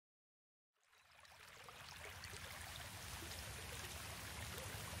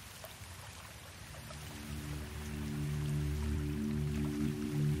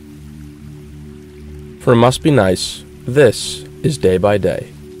For Must Be Nice, this is Day by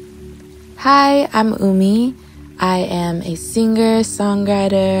Day. Hi, I'm Umi. I am a singer,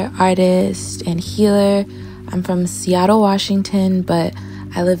 songwriter, artist, and healer. I'm from Seattle, Washington, but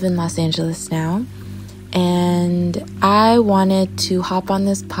I live in Los Angeles now. And I wanted to hop on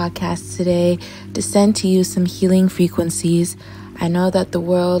this podcast today to send to you some healing frequencies. I know that the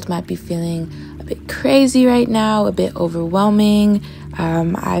world might be feeling a bit crazy right now, a bit overwhelming.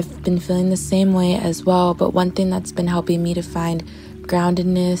 I've been feeling the same way as well, but one thing that's been helping me to find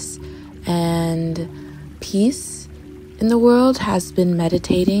groundedness and peace in the world has been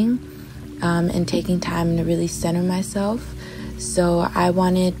meditating and taking time to really center myself. So I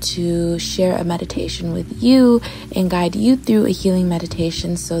wanted to share a meditation with you and guide you through a healing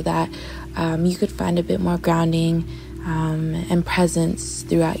meditation so that you could find a bit more grounding and presence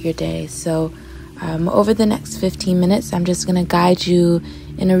throughout your day. So over the next 15 minutes, I'm just going to guide you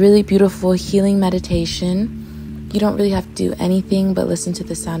in a really beautiful healing meditation. You don't really have to do anything but listen to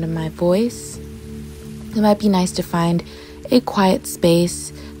the sound of my voice. It might be nice to find a quiet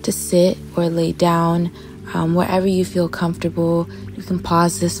space to sit or lay down, wherever you feel comfortable. You can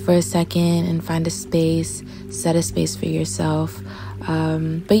pause this for a second and find a space, set a space for yourself.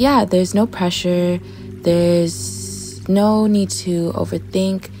 But yeah, there's no pressure. There's no need to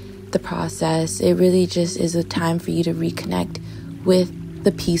overthink the process. It really just is a time for you to reconnect with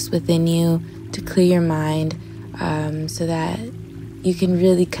the peace within you, to clear your mind, so that you can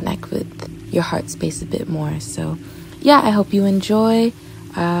really connect with your heart space a bit more. So yeah, I hope you enjoy.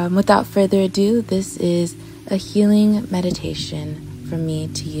 Without further ado, this is a healing meditation from me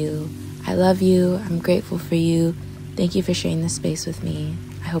to you. I love you. I'm grateful for you. Thank you for sharing this space with me.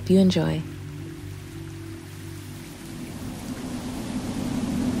 I hope you enjoy.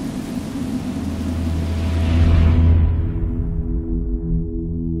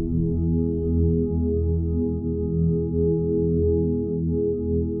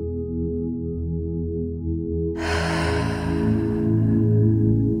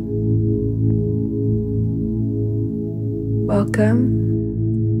 Welcome.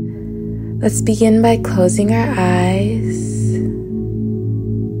 Let's begin by closing our eyes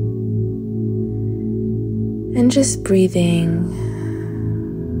and just breathing.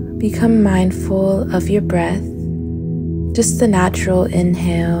 Become mindful of your breath, just the natural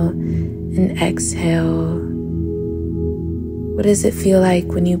inhale and exhale. What does it feel like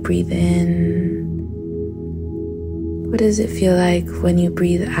when you breathe in? What does it feel like when you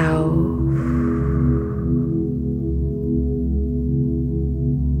breathe out?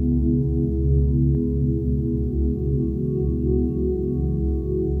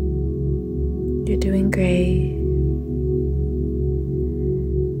 You're doing great.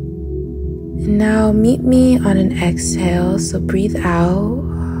 And now meet me on an exhale. So breathe out.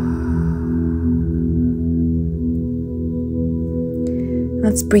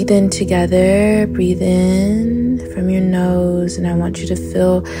 Let's breathe in together. Breathe in from your nose, and I want you to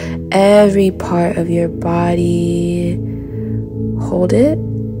feel every part of your body. Hold it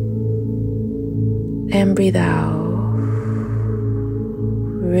and breathe out.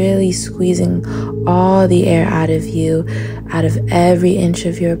 Really squeezing all the air out of you, out of every inch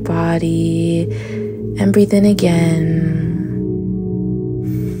of your body. And breathe in again.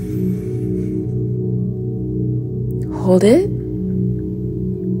 Hold it.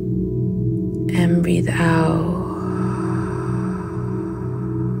 And breathe out.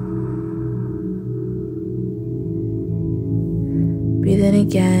 Breathe in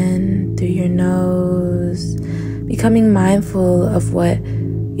again through your nose, becoming mindful of what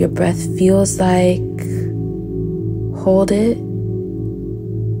your breath feels like. Hold it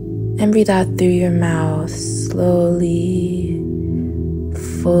and breathe out through your mouth slowly,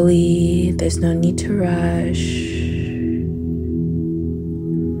 fully. There's no need to rush.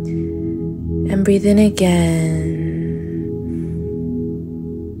 And breathe in again.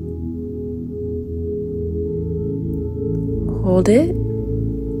 Hold it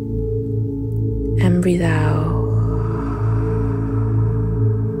and breathe out.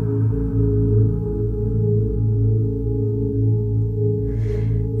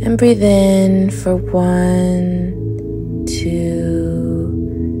 And breathe in for 1,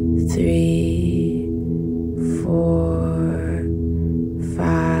 2, 3, 4,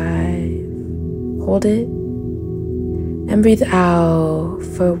 5. Hold it. And breathe out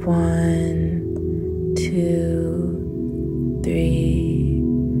for 1, 2, 3,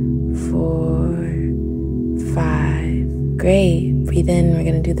 4, 5. Great. Breathe in. We're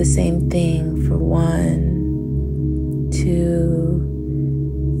going to do the same thing for 1, 2,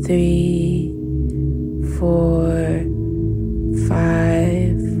 3, 4,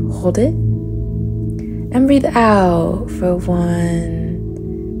 5. Hold it. And breathe out for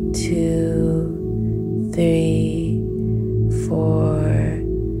 1, 2, 3,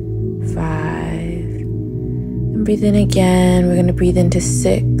 4, 5. And breathe in again. We're going to breathe into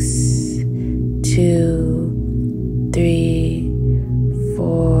 6, 2, 3,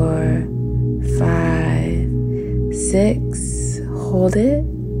 4, 5, 6. Hold it.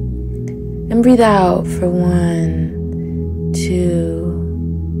 And breathe out for 1,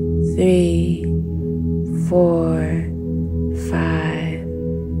 2, 3, 4, 5,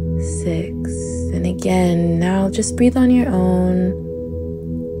 6. And again, now just breathe on your own.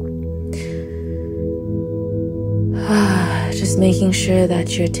 Just making sure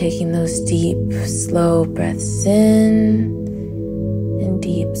that you're taking those deep, slow breaths in and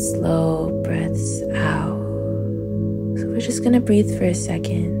deep, slow breaths out. So we're just going to breathe for a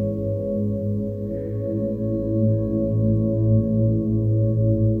second.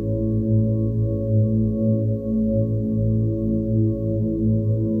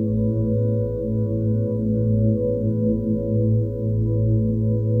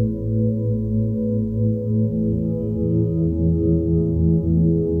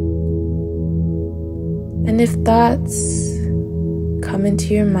 And if thoughts come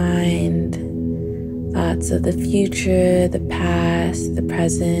into your mind, thoughts of the future, the past, the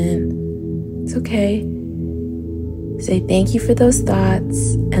present, it's okay. Say thank you for those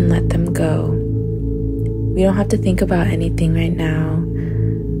thoughts and let them go. We don't have to think about anything right now.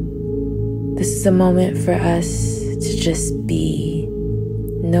 This is a moment for us to just be.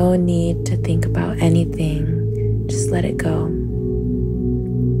 No need to think about anything. Just let it go.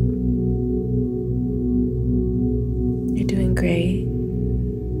 You're doing great.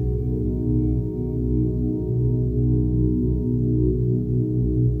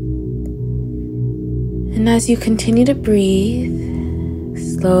 And as you continue to breathe,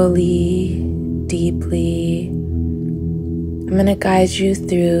 slowly, deeply, I'm going to guide you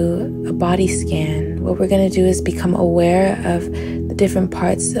through a body scan. What we're going to do is become aware of the different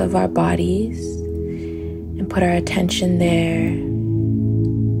parts of our bodies and put our attention there.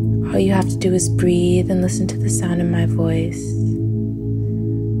 All you have to do is breathe and listen to the sound of my voice.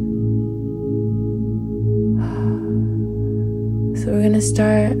 So we're going to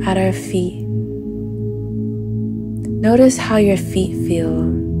start at our feet. Notice how your feet feel.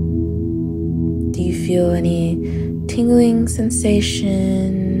 Do you feel any tingling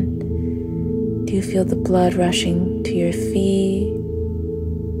sensation? Do you feel the blood rushing to your feet?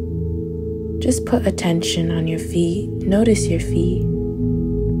 Just put attention on your feet. Notice your feet.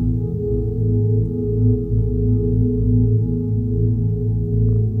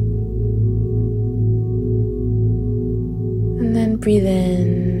 And then breathe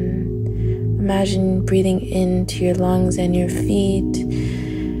in. Imagine breathing into your lungs and your feet,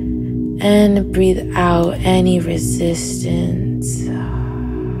 and breathe out any resistance.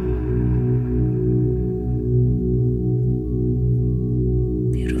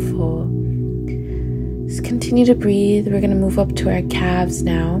 Beautiful. Just continue to breathe. We're going to move up to our calves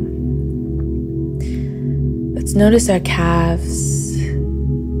now. Let's notice our calves.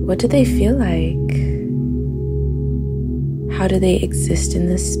 What do they feel like? How do they exist in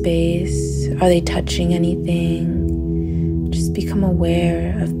this space? Are they touching anything? Just become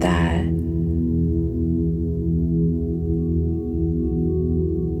aware of that.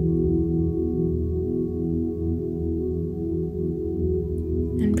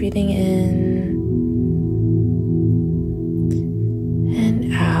 And breathing in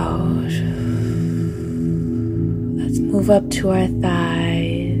and out. Let's move up to our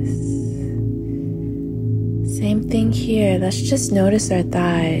thighs. Same thing here. Let's just notice our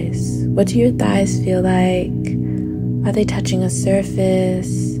thighs. What do your thighs feel like? Are they touching a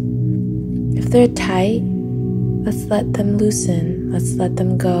surface? If they're tight, let's let them loosen. Let's let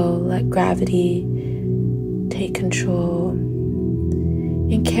them go. Let gravity take control.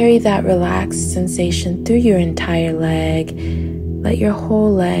 And carry that relaxed sensation through your entire leg. Let your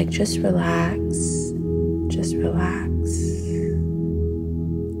whole leg just relax. Just relax.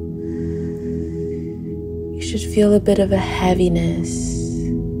 You should feel a bit of a heaviness,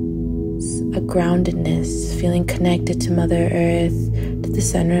 a groundedness, feeling connected to Mother Earth, to the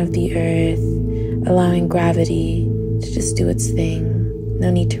center of the earth, allowing gravity to just do its thing. No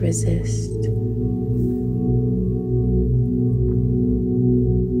need to resist.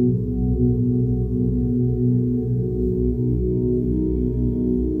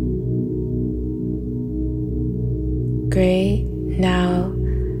 Great. Now,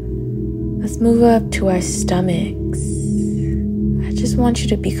 let's move up to our stomachs. I just want you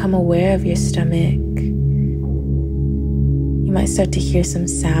to become aware of your stomach. You might start to hear some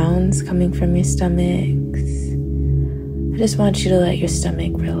sounds coming from your stomach. just want you to let your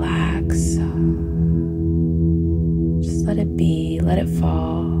stomach relax. Just let it be, let it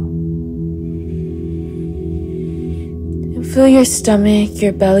fall. And feel your stomach,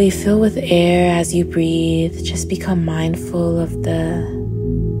 your belly fill with air as you breathe. Just become mindful of the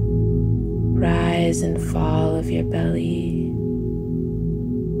rise and fall of your belly.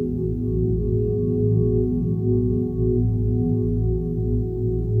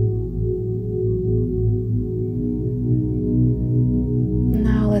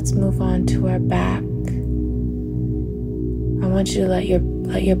 Let's move on to our back. I want you to let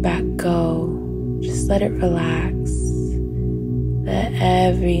your back go. Just let it relax. Let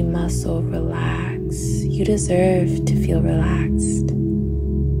every muscle relax. You deserve to feel relaxed.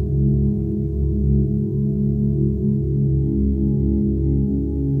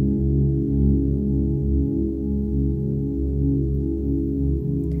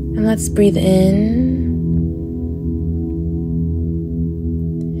 And let's breathe in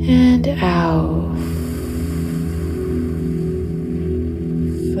and out,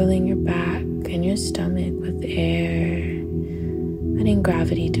 filling your back and your stomach with air, letting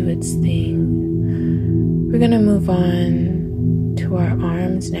gravity do its thing. We're gonna move on to our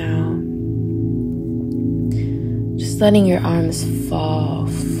arms now. Just letting your arms fall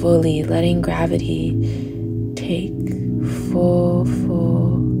fully, letting gravity take full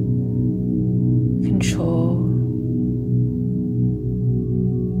control.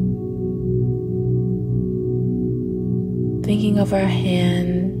 Thinking of our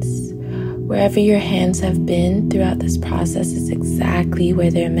hands, wherever your hands have been throughout this process is exactly where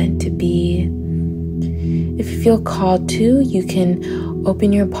they're meant to be. If you feel called to, you can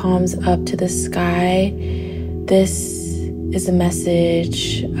open your palms up to the sky. This is a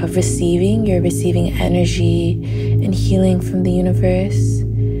message of receiving. You're receiving energy and healing from the universe.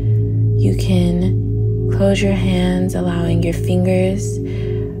 You can close your hands, allowing your fingers,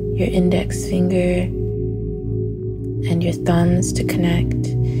 your index finger, and your thumbs to connect.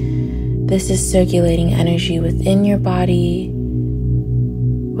 This is circulating energy within your body.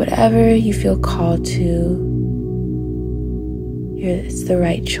 Whatever you feel called to, it's the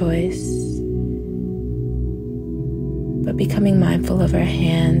right choice. But becoming mindful of our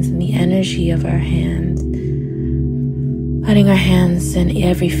hands and the energy of our hands, letting our hands and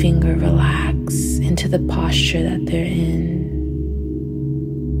every finger relax into the posture that they're in.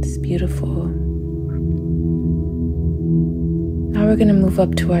 It's beautiful. Now we're going to move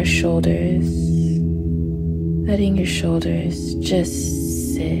up to our shoulders, letting your shoulders just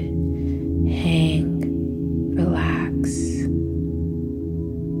sit, hang, relax.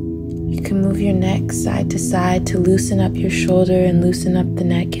 You can move your neck side to side to loosen up your shoulder and loosen up the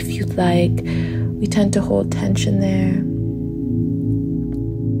neck if you'd like. We tend to hold tension there.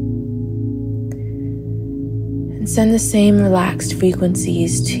 And send the same relaxed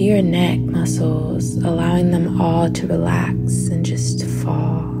frequencies to your neck muscles, allowing them all to relax and just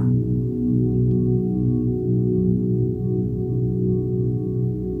fall.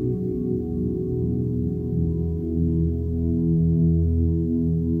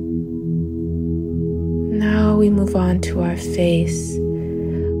 Now we move on to our face.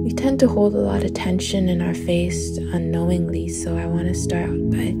 We tend to hold a lot of tension in our face unknowingly, so I want to start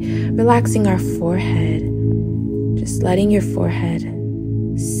by relaxing our forehead. Just letting your forehead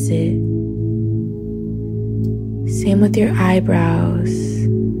sit. Same with your eyebrows.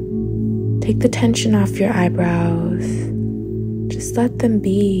 Take the tension off your eyebrows. Just let them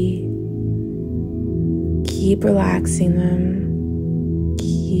be. Keep relaxing them.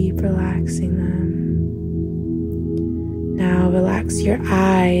 Keep relaxing them. Now relax your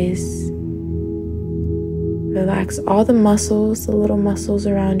eyes. Relax all the muscles, the little muscles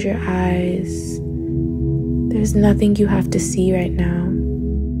around your eyes. There's nothing you have to see right now.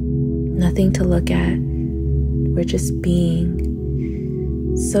 Nothing to look at. We're just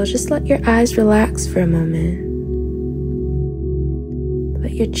being. So just let your eyes relax for a moment.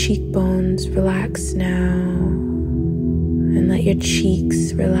 Let your cheekbones relax now. And let your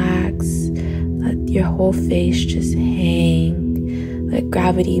cheeks relax. Let your whole face just hang. Let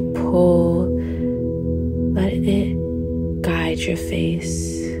gravity pull. Let it guide your face.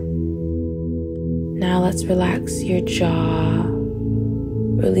 Now let's relax your jaw,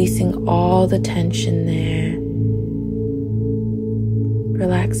 releasing all the tension there.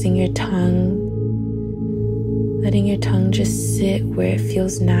 Relaxing your tongue, letting your tongue just sit where it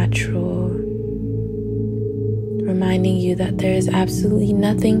feels natural. Reminding you that there is absolutely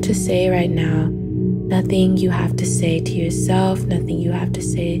nothing to say right now. Nothing you have to say to yourself, nothing you have to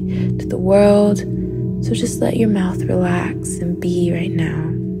say to the world. So just let your mouth relax and be right now.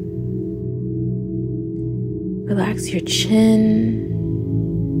 Relax your chin.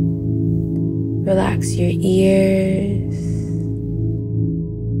 Relax your ears.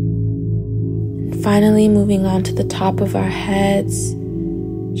 And finally, moving on to the top of our heads.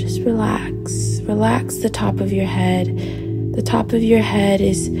 Just relax. Relax the top of your head. The top of your head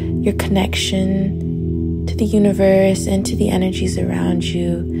is your connection to the universe and to the energies around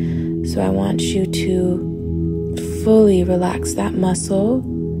you. So I want you to fully relax that muscle.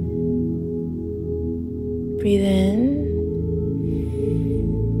 Breathe in.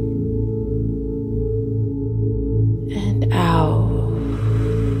 And out.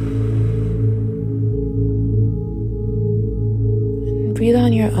 And breathe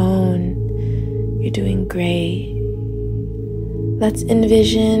on your own. You're doing great. Let's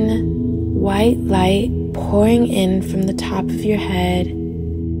envision white light pouring in from the top of your head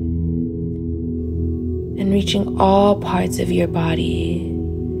and reaching all parts of your body.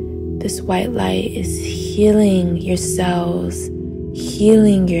 This white light is healing your cells,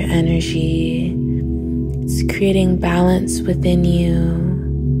 healing your energy. It's creating balance within you.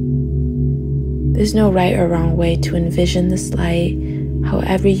 There's no right or wrong way to envision this light.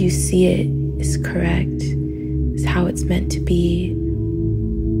 However you see it is correct. It's how it's meant to be.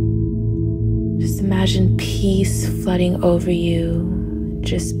 Just imagine peace flooding over you.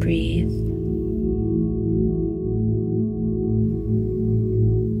 Just breathe.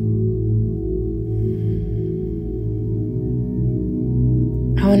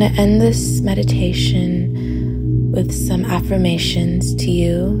 I want to end this meditation with some affirmations to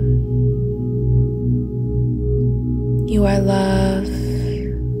you. You are love.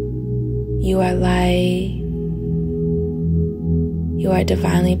 You are light. You are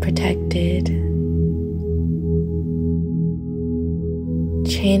divinely protected.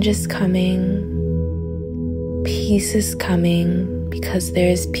 Change is coming. Peace is coming because there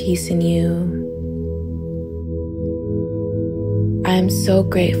is peace in you. I am so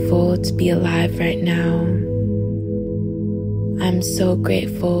grateful to be alive right now. I'm so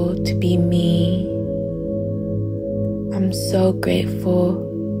grateful to be me. I'm so grateful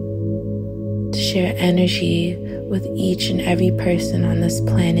to share energy with each and every person on this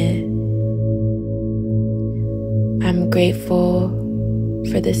planet. I'm grateful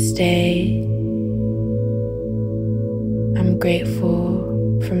for this day. I'm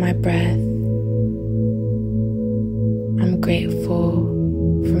grateful for my breath. I'm grateful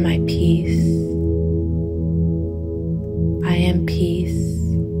for my peace. I am peace.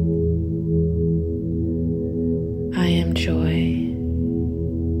 I am joy.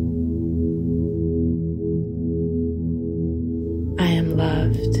 I am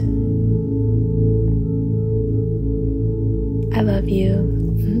loved. I love you.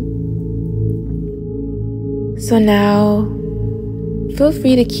 So now, feel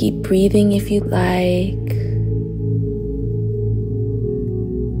free to keep breathing if you'd like.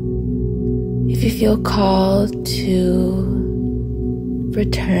 If you feel called to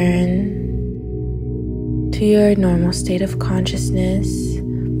return to your normal state of consciousness,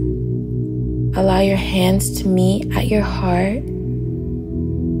 allow your hands to meet at your heart,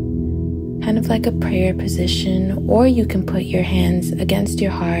 kind of like a prayer position, or you can put your hands against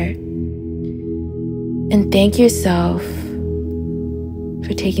your heart and thank yourself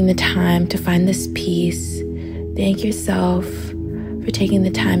for taking the time to find this peace. Thank yourself for taking the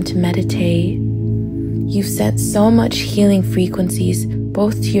time to meditate. You've sent so much healing frequencies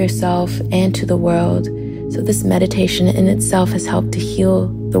both to yourself and to the world. So this meditation in itself has helped to heal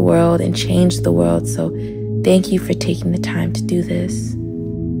the world and change the world. So thank you for taking the time to do this.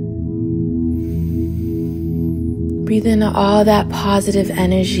 Breathe in all that positive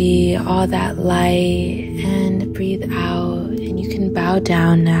energy, all that light, and breathe out. And you can bow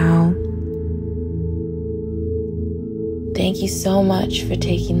down now. Thank you so much for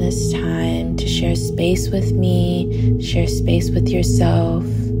taking this time to share space with me, share space with yourself.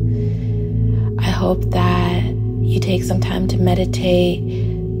 I hope that you take some time to meditate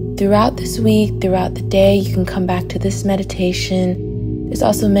throughout this week, throughout the day. You can come back to this meditation. There's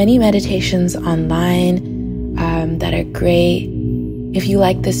also many meditations online that are great. If you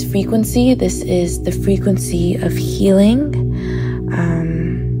like this frequency, this is the frequency of healing.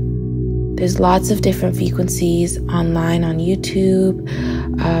 There's lots of different frequencies online on YouTube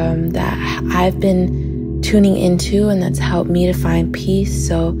that I've been tuning into, and that's helped me to find peace.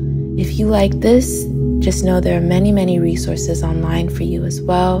 So if you like this, just know there are many, many resources online for you as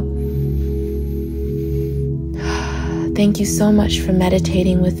well. Thank you so much for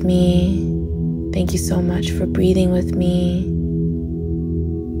meditating with me. Thank you so much for breathing with me.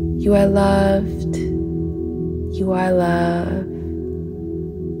 You are loved. You are loved.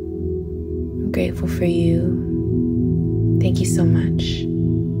 I'm grateful for you. Thank you so much.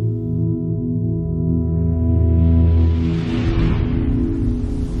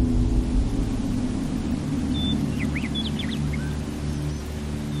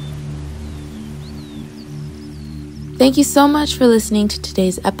 Thank you so much for listening to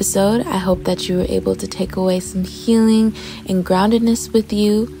today's episode. I hope that you were able to take away some healing and groundedness with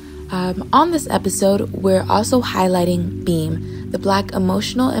you. On this episode, we're also highlighting BEAM, the Black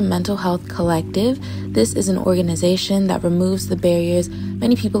Emotional and Mental Health Collective. This is an organization that removes the barriers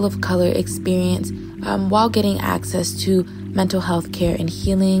many people of color experience while getting access to mental health care and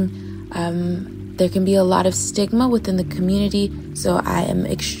healing. There can be a lot of stigma within the community, so I am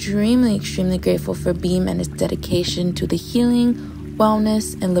extremely grateful for BEAM and its dedication to the healing,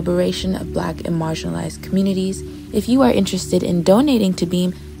 wellness, and liberation of Black and marginalized communities. If you are interested in donating to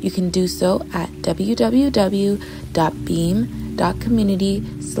BEAM, you can do so at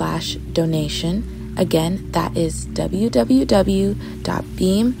www.beam.community/donation. Again, that is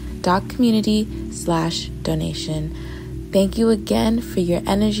www.beam.community/donation. Thank you again for your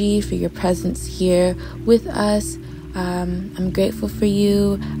energy, for your presence here with us. I'm grateful for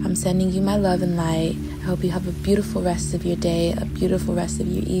you. I'm sending you my love and light. I hope you have a beautiful rest of your day, a beautiful rest of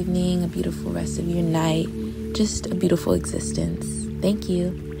your evening, a beautiful rest of your night, just a beautiful existence. Thank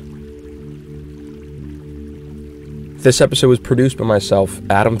you. This episode was produced by myself,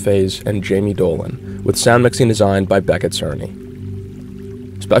 Adam Faze, and Jamie Dolan, with sound mixing designed by Becket Cerny.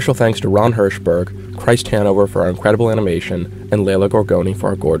 Special thanks to Ron Hirshberg, Christ Hanover for our incredible animation, and Layla Gorgoni for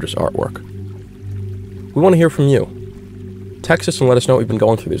our gorgeous artwork. We want to hear from you. Text us and let us know what we've been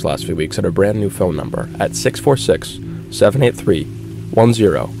going through these last few weeks at our brand new phone number at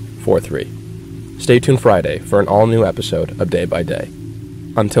 646-783-1043. Stay tuned Friday for an all-new episode of Day by Day.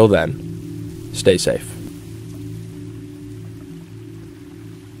 Until then, stay safe.